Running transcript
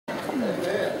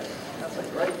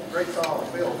Great song,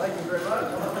 Phil. Thank you very much.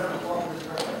 I'm going to applaud this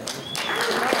very much.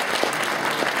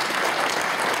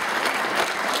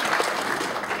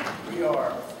 We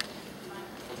are.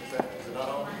 What's that? Is it not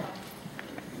on?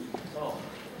 It's on.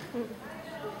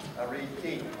 I read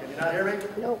key. Can you not hear me?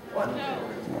 Nope. 1, 2, 3,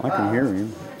 I can hear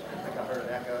him. I think I heard an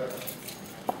echo.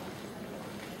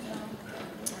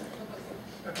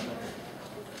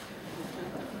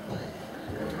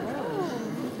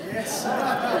 Yes. Here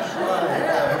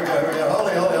we go.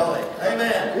 Holy.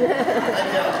 Amen.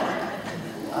 Thank you.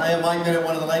 I am Mike Bennett,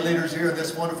 one of the lay leaders here at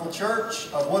this wonderful church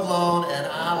of Woodlawn, and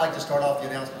I like to start off the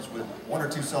announcements with 1 or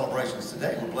 2 celebrations.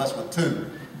 Today we're blessed with 2.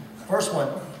 First one,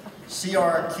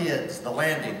 CR Kids, The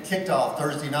Landing, kicked off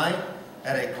Thursday night.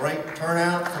 Had a great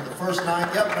turnout for the first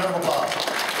night. Yep, round of applause.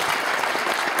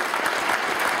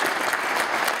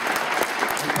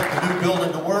 We put the new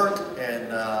building to work,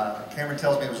 and Cameron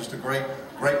tells me it was just a great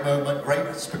movement,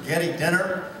 great spaghetti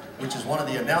dinner, which is one of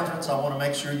the announcements I want to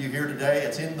make sure you hear today.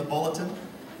 It's in the bulletin.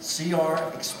 CR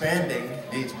Expanding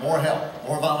needs more help,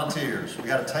 more volunteers. We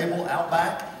got a table out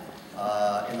back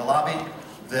in the lobby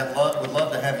that would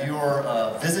love to have your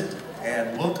visit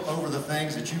and look over the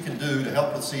things that you can do to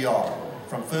help with CR.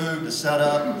 From food to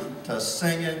setup to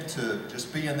singing to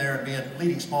just being there and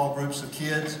leading small groups of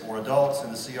kids or adults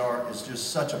in the CR is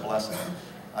just such a blessing.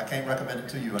 I can't recommend it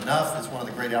to you enough. It's one of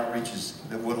the great outreaches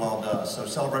that Woodlawn does. So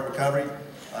celebrate recovery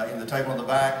in the table in the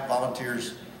back.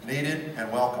 Volunteers needed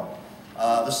and welcome.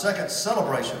 The second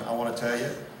celebration I want to tell you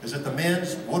is that the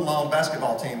men's Woodlawn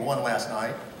basketball team won last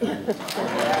night. But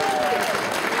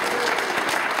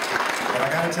I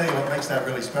got to tell you what makes that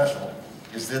really special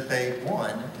is that they won.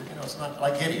 You know, it's not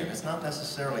like Gideon. It's not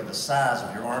necessarily the size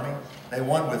of your army. They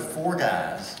won with 4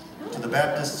 guys to the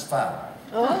Baptists' 5.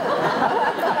 Oh.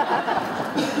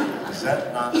 Is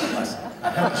that not a blessing? I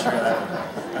have to share that with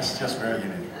you. That's just very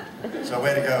unique. So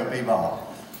way to go, B-ball.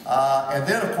 And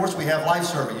then, of course, we have Life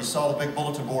Survey. You saw the big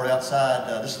bulletin board outside.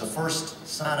 This is the first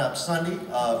sign-up Sunday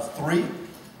of 3.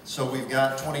 So we've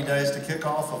got 20 days to kick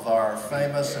off of our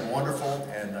famous and wonderful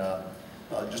and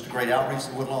just a great outreach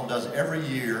that Woodlawn does every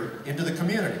year into the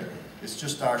community. It's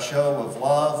just our show of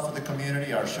love for the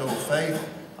community, our show of faith,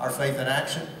 our faith in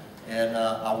action. And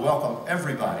I welcome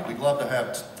everybody. We'd love to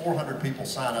have 400 people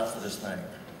sign up for this thing.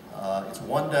 It's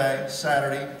one day,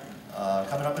 Saturday,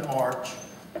 coming up in March.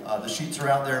 The sheets are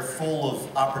out there full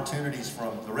of opportunities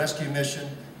from the rescue mission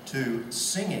to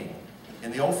singing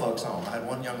in the old folks home. I had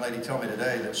one young lady tell me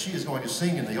today that she is going to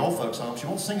sing in the old folks home. She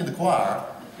won't sing in the choir.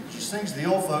 She sings to the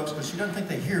old folks because she doesn't think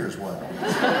they hear as well.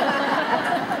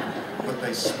 But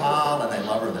they smile and they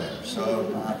love her there.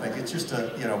 So I think it's just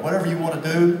whatever you want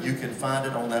to do, you can find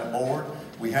it on that board.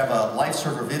 We have a Life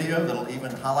Server video that'll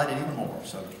even highlight it even more.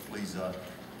 So please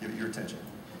give it your attention.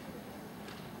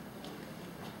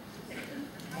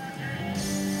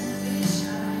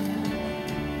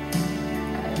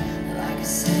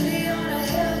 City on a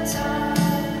hilltop,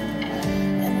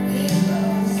 and we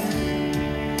both,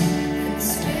 the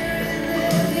spirit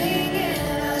living in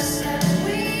us, and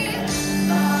we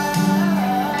march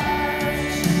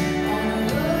on a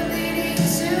road leading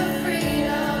to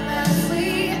freedom as we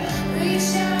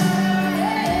reach out our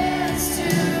hands to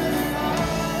the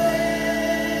fallen.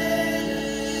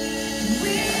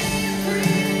 We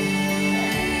breathe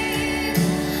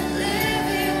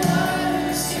living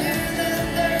waters to the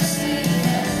thirsty.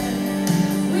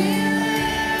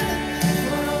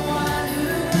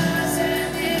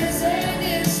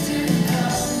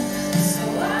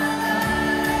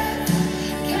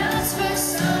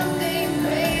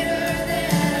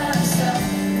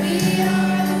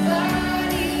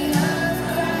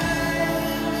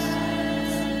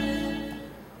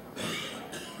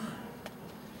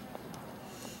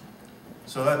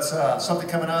 So that's something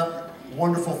coming up,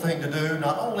 wonderful thing to do,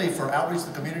 not only for outreach to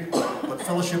the community, but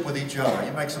fellowship with each other.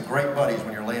 You make some great buddies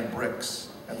when you're laying bricks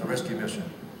at the rescue mission,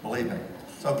 believe me.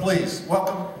 So please,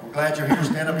 welcome. We're glad you're here.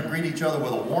 Stand up and greet each other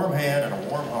with a warm hand and a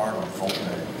warm heart on a cold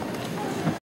day.